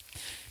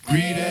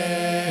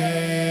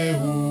greedy.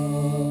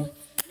 Ooh.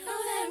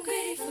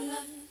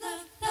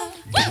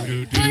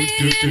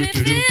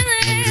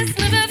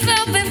 Never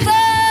felt before.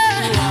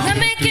 I'm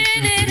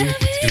making it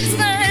obvious,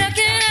 not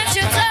looking at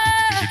your door.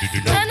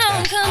 I know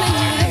I'm coming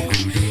home.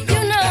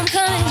 You know I'm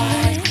coming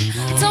home.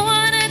 Don't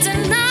wanna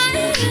deny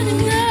it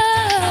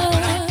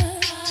anymore.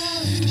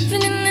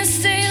 Been in this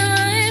state of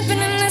mind,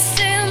 been in this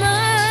state of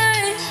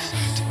mind,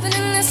 been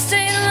in this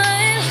state of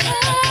mind.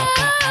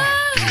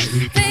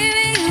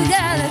 Baby, you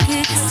gotta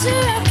get used to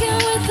rocking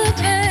with the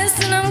best,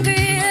 and I'm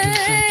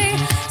greedy,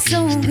 so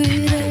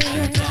greedy.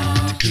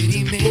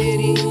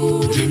 मेरी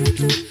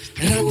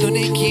रातों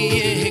ने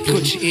किए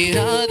कुछ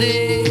इरादे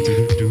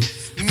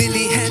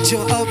मिली है जो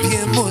अब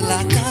ये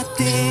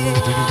मुलाकातें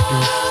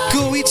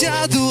कोई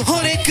जादू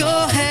होने को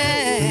है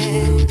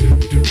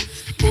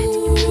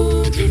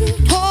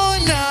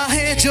होना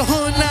है जो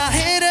होना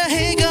है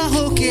रहेगा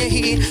होके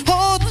ही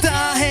होता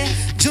है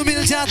जो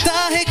मिल जाता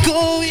है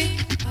कोई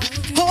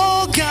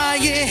होगा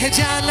ये है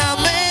जाना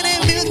मैंने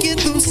मिलके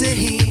तुमसे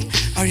ही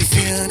Are you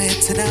feeling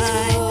it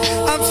tonight?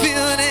 I'm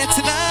feeling it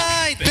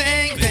tonight.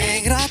 Bang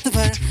bang रात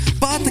भर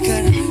बात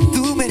कर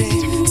तू मेरे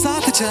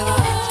साथ चल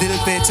दिल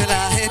पे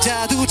चला है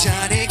जादू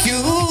जाने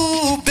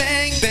क्यों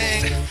Bang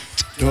bang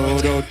Do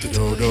do do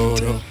do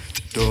do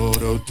do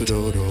do do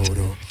do do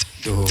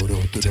do do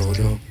do do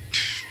do.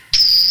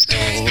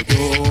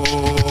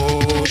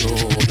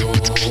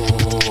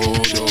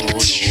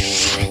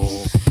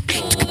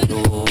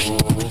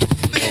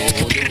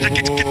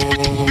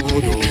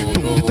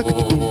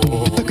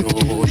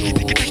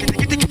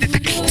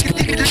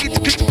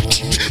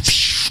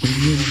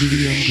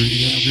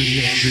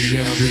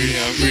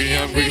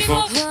 I'm greedy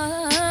for.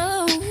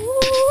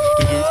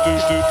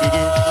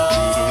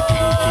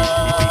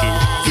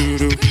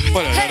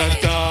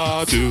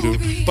 Ba-da-da-da-da, do-do,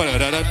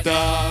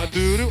 ba-da-da-da-da,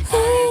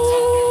 do-do.